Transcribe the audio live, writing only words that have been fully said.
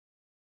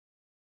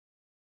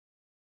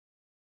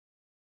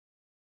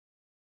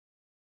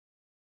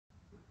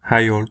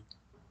Hi all.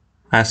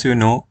 As you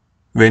know,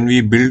 when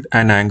we build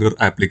an Angular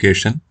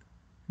application,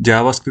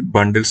 JavaScript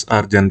bundles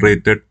are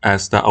generated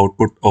as the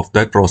output of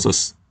that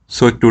process.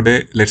 So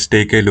today, let's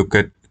take a look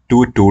at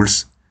two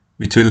tools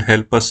which will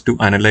help us to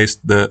analyze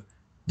the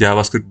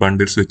JavaScript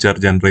bundles which are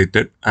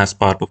generated as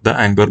part of the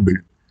Angular build.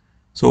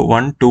 So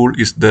one tool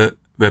is the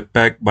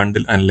Webpack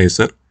Bundle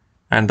Analyzer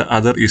and the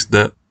other is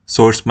the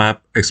Sourcemap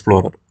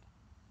Explorer.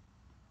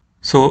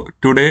 So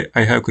today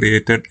I have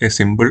created a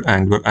simple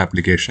Angular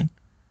application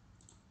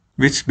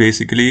which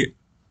basically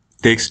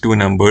takes two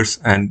numbers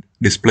and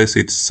displays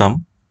its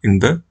sum in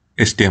the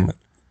HTML.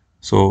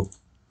 So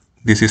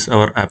this is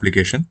our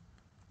application.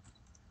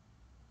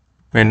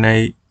 When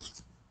I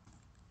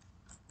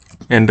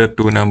enter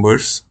two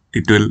numbers,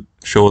 it will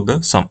show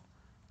the sum.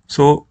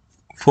 So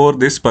for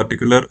this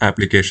particular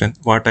application,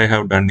 what I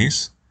have done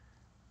is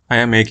I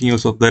am making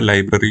use of the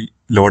library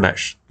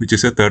Lodash, which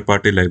is a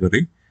third-party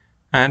library,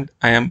 and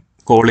I am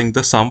calling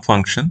the sum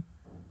function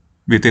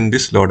within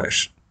this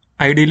Lodash.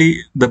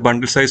 Ideally, the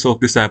bundle size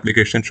of this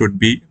application should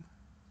be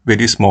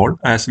very small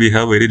as we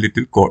have very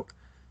little code.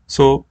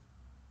 So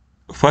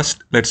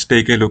first, let's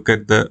take a look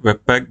at the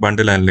Webpack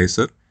Bundle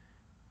Analyzer,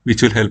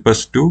 which will help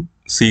us to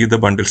see the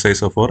bundle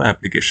size of our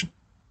application.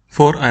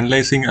 For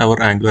analyzing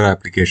our Angular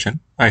application,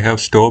 I have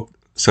stopped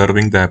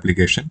serving the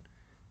application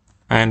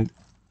and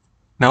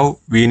now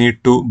we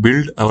need to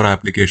build our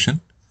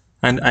application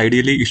and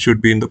ideally it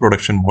should be in the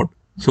production mode.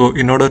 So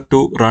in order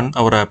to run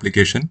our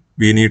application,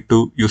 we need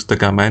to use the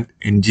command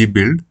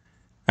ng-build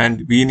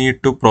and we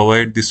need to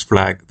provide this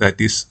flag that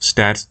is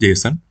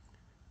stats.json,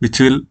 which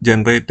will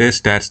generate a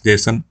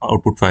stats.json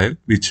output file,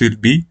 which will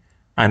be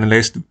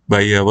analyzed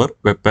by our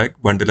Webpack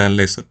Bundle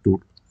Analyzer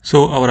tool.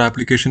 So our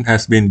application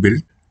has been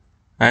built,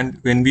 and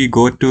when we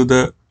go to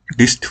the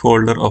dist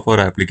folder of our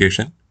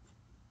application,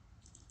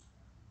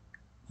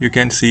 you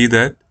can see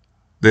that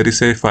there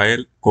is a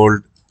file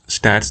called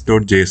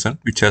stats.json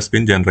which has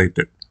been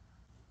generated.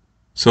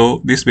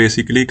 So this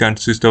basically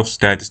consists of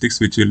statistics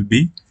which will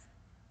be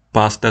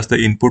passed as the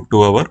input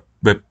to our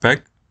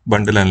Webpack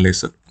Bundle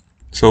Analyzer.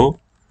 So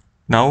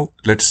now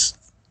let's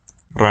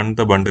run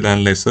the bundle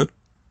analyzer.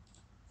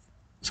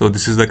 So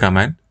this is the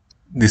command.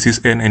 This is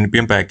an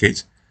npm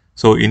package.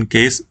 So in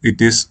case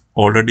it is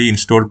already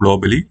installed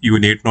globally, you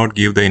need not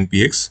give the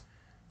npx.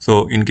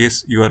 So in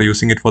case you are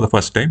using it for the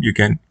first time, you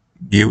can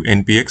give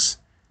npx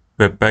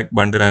Webpack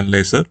Bundle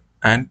Analyzer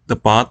and the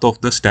path of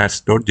the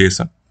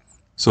stats.json.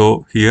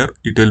 So here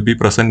it will be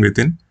present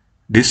within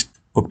dist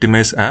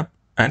optimize app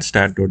and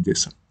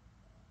stat.json.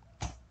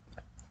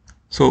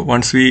 So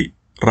once we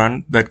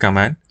run that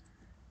command,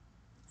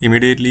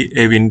 immediately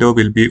a window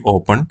will be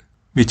opened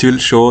which will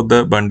show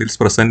the bundles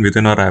present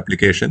within our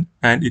application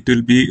and it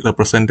will be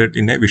represented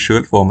in a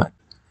visual format.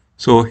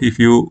 So if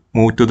you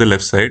move to the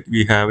left side,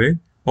 we have a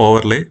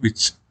overlay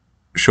which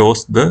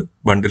shows the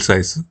bundle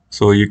size.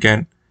 So you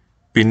can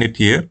pin it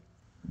here.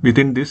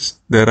 Within this,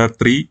 there are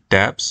three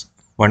tabs.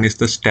 One is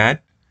the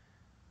stat,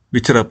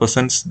 which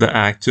represents the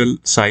actual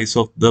size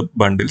of the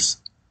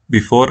bundles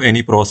before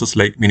any process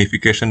like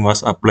minification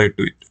was applied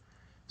to it.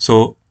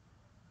 So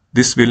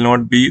this will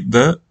not be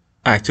the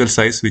actual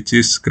size which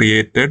is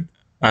created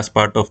as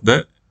part of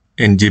the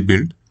ng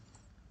build.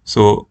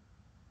 So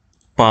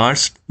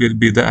parsed will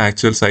be the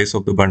actual size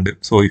of the bundle.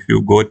 So if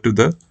you go to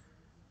the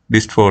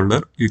dist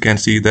folder, you can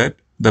see that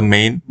the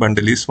main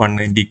bundle is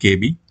 190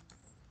 KB,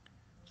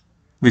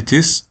 which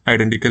is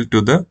identical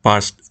to the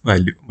parsed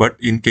value. But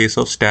in case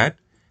of stat,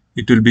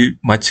 it will be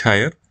much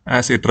higher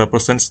as it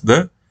represents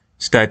the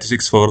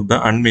statistics for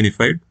the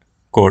unminified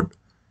code.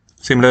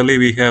 Similarly,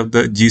 we have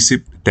the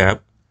gzip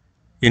tab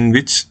in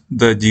which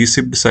the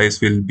gzipped size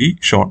will be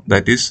shown,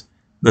 that is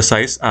the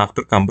size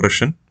after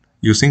compression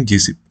using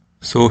gzip.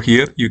 So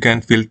here you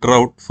can filter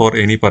out for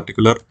any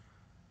particular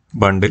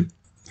bundle.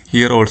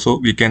 Here also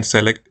we can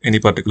select any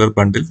particular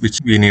bundle which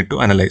we need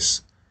to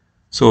analyze.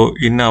 So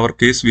in our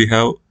case, we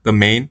have the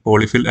main,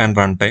 polyfill and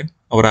runtime.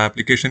 Our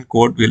application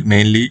code will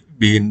mainly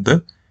be in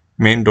the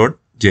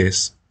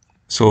main.js.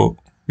 So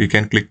we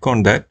can click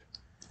on that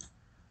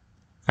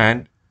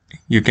and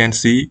you can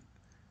see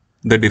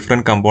the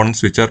different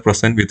components which are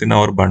present within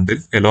our bundle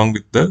along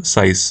with the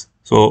size.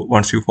 So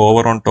once you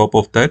hover on top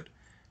of that,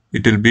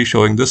 it will be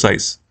showing the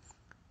size.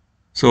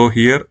 So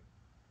here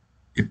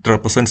it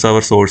represents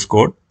our source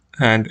code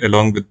and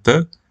along with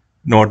the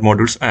node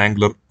modules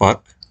Angular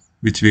part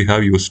which we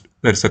have used.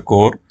 There is a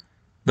core,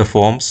 the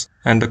forms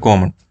and the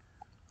common.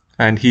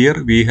 And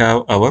here we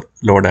have our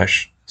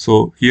Lodash.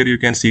 So here you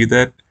can see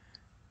that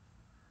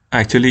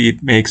actually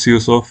it makes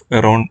use of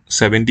around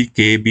 70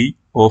 KB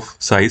of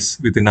size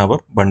within our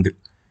bundle.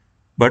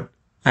 But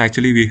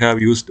actually we have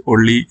used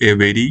only a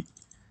very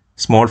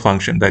small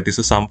function, that is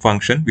a sum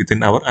function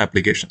within our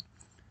application.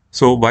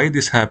 So why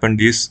this happened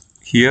is,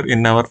 here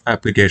in our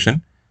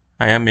application,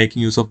 I am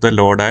making use of the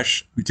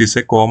Lodash, which is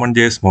a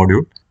CommonJS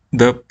module.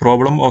 The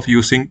problem of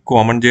using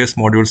CommonJS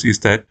modules is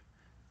that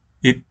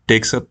it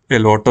takes up a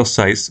lot of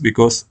size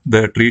because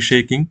the tree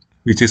shaking,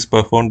 which is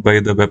performed by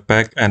the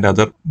Webpack and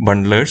other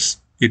bundlers,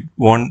 it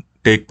won't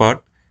take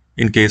part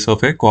in case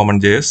of a common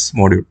JS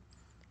module.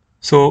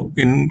 So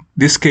in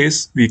this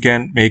case, we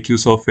can make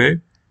use of a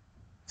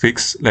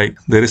fix, like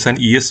there is an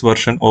ES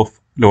version of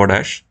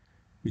Lodash,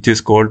 which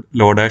is called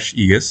Lodash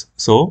ES.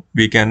 So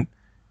we can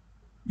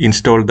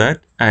install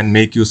that and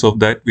make use of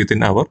that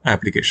within our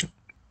application.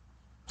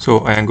 So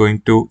I am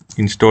going to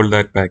install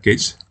that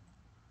package.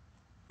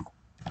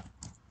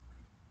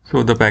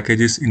 So the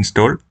package is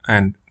installed,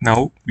 and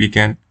now we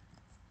can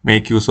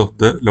make use of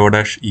the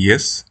Lodash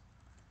ES.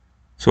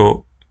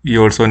 So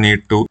you also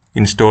need to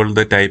install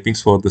the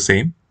typings for the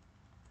same.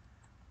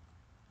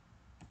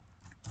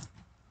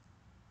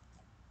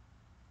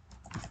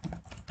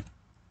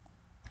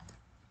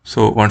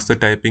 So once the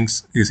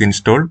typings is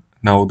installed,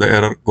 now the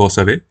error goes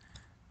away.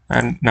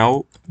 And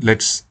now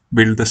let's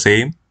build the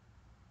same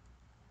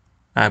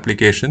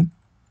application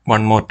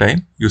one more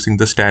time using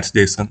the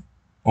stats.json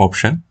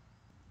option.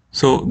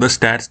 So the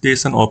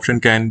stats.json option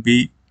can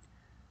be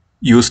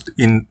used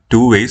in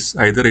two ways.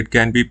 Either it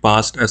can be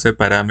passed as a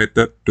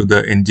parameter to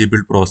the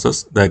ng-build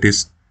process, that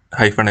is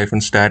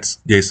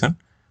 --stats.json,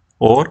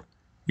 or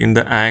in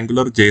the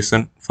Angular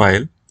JSON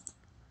file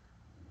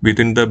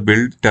within the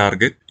build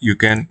target, you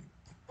can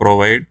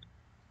provide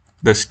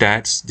the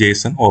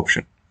stats.json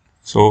option.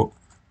 So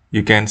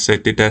you can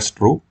set it as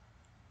true.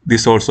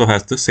 This also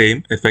has the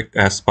same effect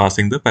as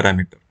passing the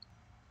parameter.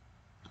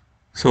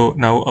 So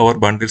now our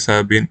bundles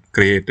have been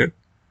created.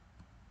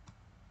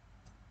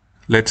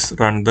 Let's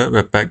run the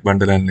Webpack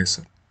Bundle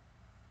Analyzer.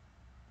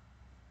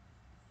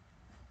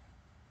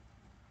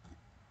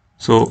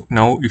 So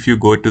now if you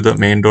go to the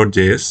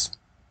main.js,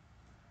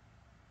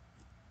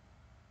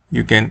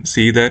 you can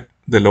see that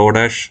the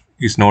Lodash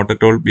is not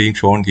at all being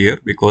shown here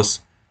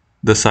because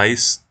the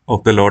size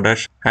of the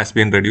Lodash has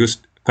been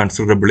reduced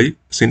considerably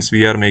since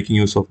we are making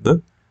use of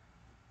the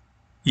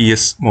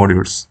ES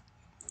modules.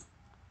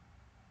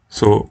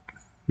 So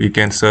we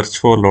can search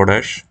for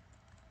Lodash,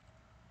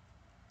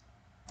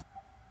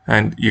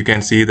 and you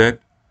can see that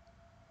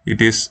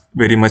it is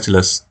very much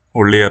less.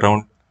 Only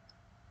around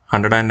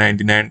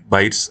 199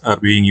 bytes are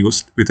being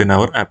used within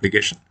our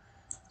application.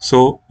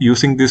 So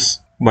using this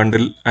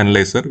bundle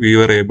analyzer, we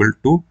were able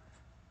to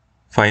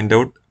find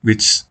out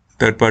which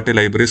third-party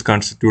libraries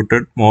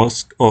constituted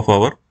most of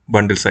our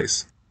bundle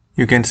size.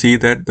 You can see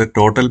that the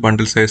total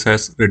bundle size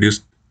has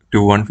reduced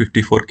to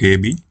 154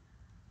 KB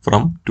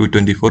from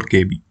 224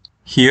 KB.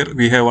 Here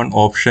we have one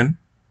option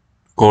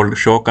called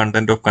show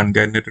content of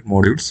concatenated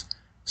modules.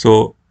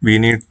 So we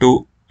need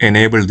to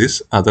enable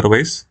this,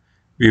 otherwise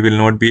we will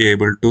not be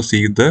able to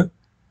see the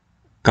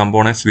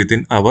components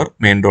within our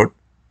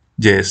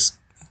main.js.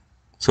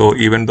 So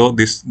even though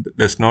this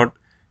does not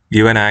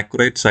give an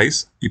accurate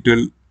size, it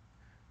will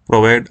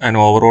provide an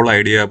overall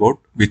idea about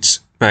which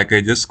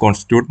packages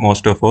constitute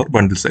most of our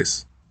bundle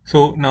size.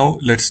 So now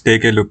let's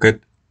take a look at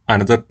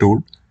another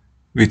tool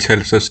which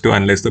helps us to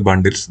analyze the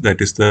bundles,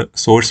 that is the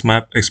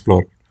Sourcemap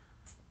Explorer.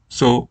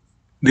 So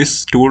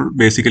this tool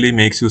basically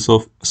makes use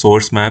of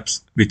source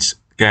maps which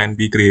can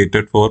be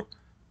created for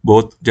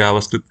both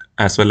JavaScript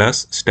as well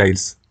as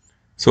styles.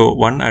 So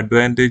one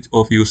advantage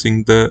of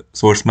using the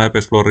Sourcemap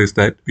Explorer is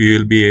that we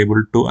will be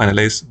able to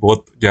analyze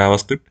both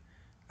JavaScript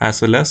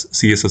as well as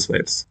CSS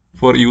files.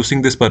 For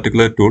using this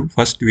particular tool,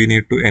 first we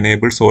need to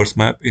enable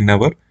Sourcemap in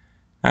our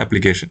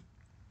application.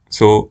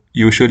 So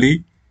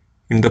usually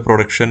in the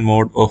production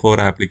mode of our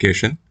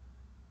application,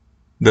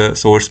 the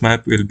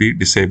Sourcemap will be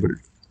disabled.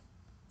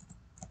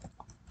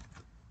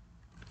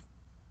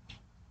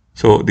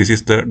 So this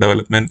is the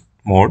development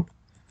mode.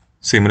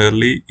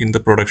 Similarly, in the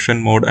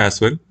production mode as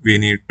well, we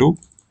need to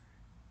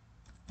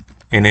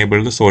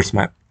enable the source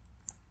map.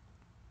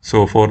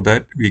 So for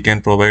that, we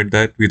can provide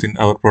that within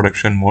our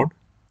production mode.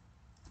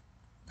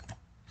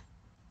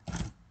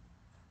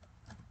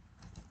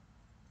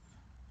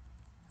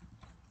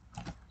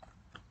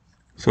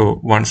 So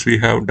once we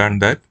have done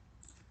that,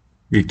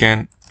 we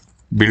can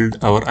build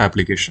our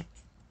application.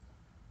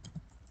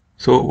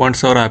 So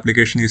once our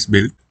application is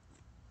built,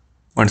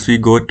 once we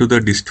go to the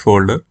dist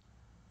folder,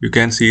 you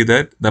can see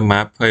that the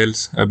map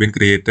files have been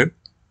created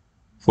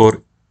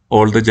for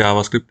all the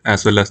JavaScript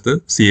as well as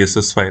the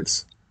CSS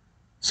files.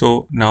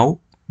 So now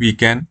we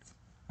can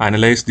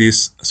analyze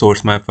these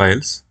source map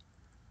files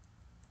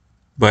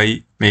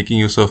by making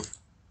use of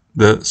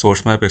the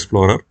Sourcemap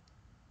Explorer.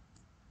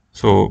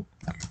 So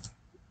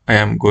I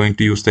am going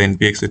to use the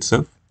npx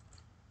itself.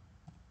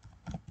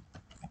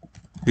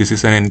 This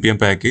is an npm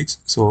package.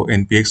 So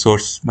npx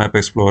Sourcemap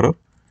Explorer,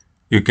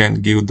 you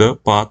can give the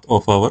path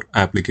of our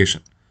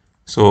application.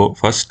 So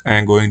first I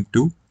am going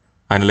to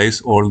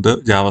analyze all the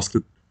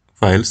JavaScript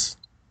files.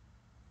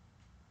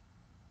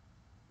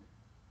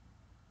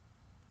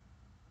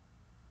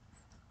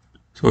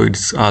 So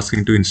it's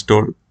asking to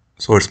install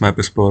Sourcemap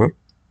Explorer.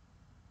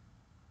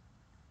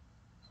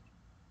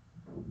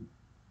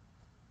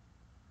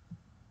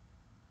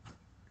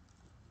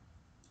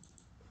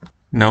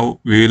 Now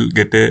we will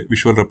get a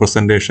visual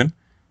representation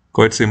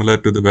quite similar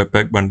to the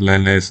Webpack Bundle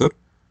Analyzer.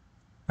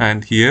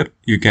 And here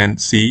you can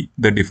see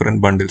the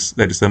different bundles,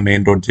 that is the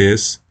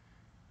main.js,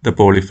 the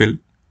polyfill,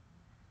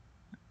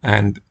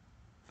 and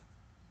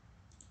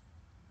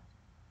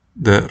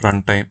the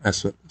runtime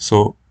as well.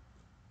 So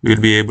we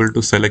will be able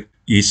to select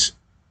each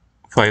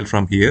file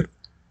from here,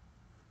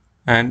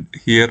 and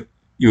here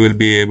you will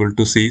be able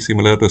to see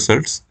similar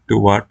results to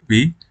what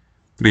we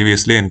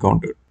previously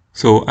encountered.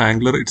 So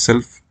Angular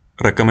itself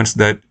recommends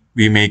that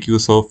we make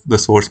use of the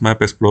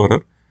Sourcemap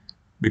Explorer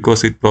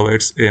because it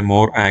provides a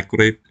more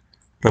accurate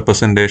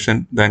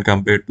representation than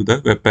compared to the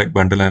Webpack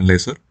Bundle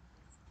Analyzer.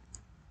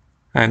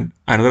 And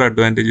another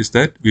advantage is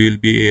that we will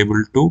be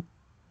able to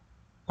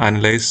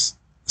analyze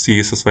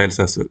CSS files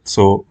as well.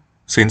 So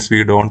since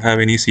we don't have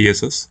any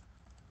CSS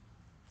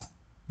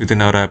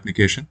within our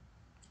application,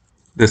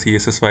 the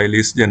CSS file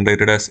is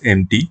generated as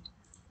empty,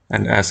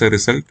 and as a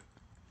result,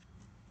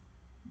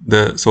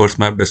 the source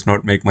map does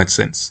not make much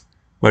sense.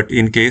 But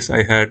in case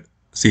I had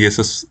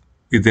CSS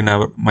within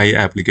my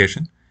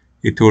application,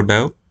 it would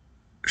have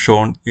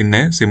shown in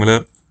a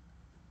similar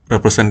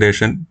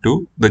representation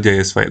to the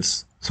JS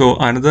files. So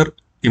another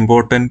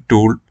important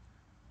tool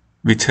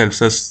which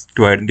helps us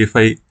to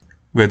identify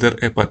whether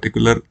a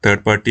particular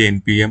third-party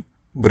NPM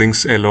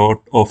brings a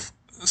lot of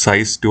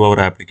size to our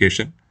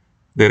application.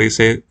 There is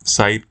a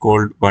site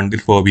called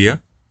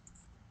Bundlephobia.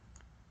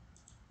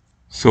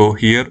 So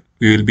here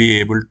we will be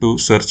able to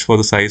search for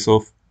the size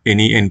of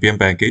any NPM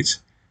package,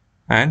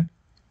 and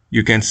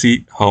you can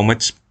see how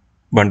much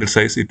bundle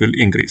size it will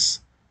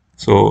increase.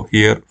 So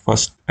here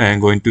first I am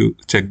going to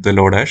check the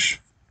Lodash.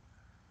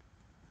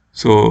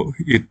 So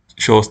it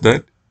shows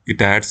that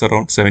it adds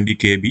around 70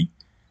 KB,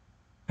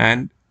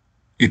 and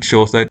it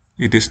shows that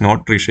it is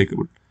not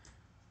reshakable.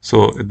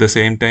 So at the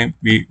same time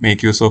we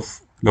make use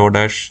of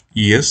Lodash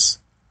ES.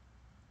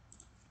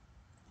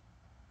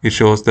 It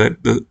shows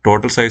that the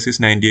total size is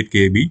 98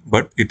 KB,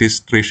 but it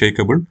is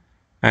reshakable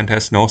and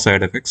has no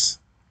side effects.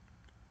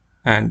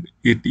 And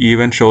it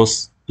even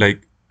shows,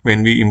 like,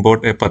 when we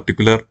import a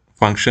particular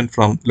function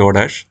from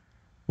Lodash,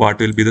 what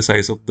will be the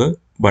size of the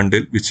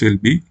bundle which will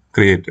be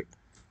created.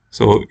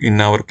 So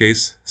in our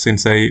case,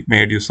 since I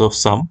made use of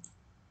sum,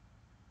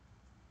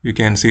 you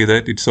can see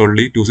that it's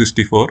only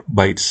 264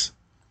 bytes.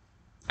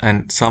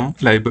 And some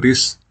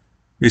libraries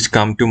which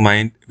come to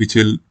mind which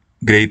will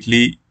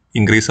greatly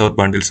increase our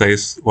bundle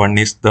size. One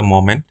is the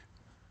moment.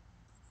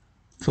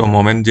 So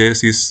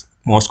moment.js is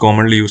most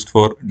commonly used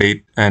for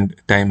date and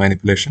time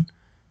manipulation.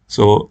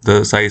 So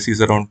the size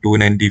is around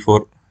 290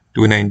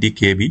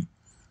 KB,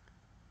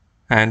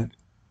 and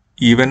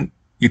even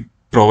it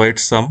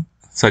provides some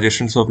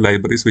suggestions of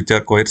libraries which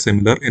are quite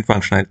similar in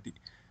functionality.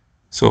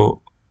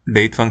 So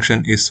date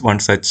function is one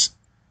such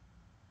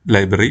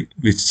library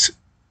which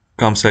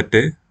comes at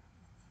a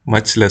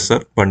much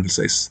lesser bundle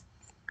size.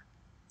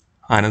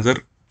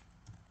 Another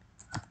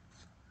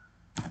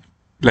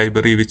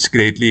library which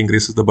greatly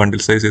increases the bundle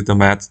size is the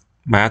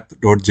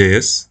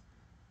math.js.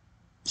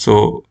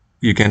 So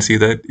you can see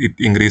that it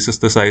increases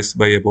the size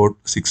by about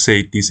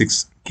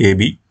 686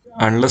 KB.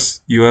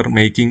 Unless you are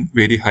making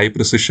very high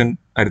precision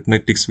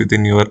arithmetics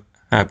within your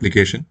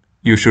application,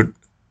 you should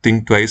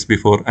think twice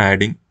before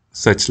adding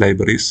such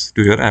libraries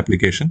to your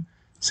application,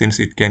 since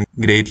it can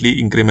greatly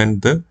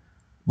increment the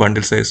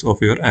bundle size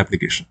of your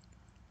application.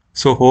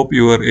 So hope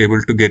you are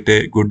able to get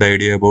a good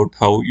idea about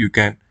how you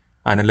can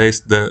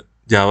analyze the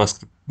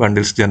JavaScript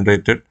bundles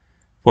generated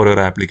for your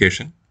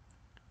application.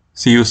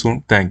 See you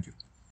soon. Thank you.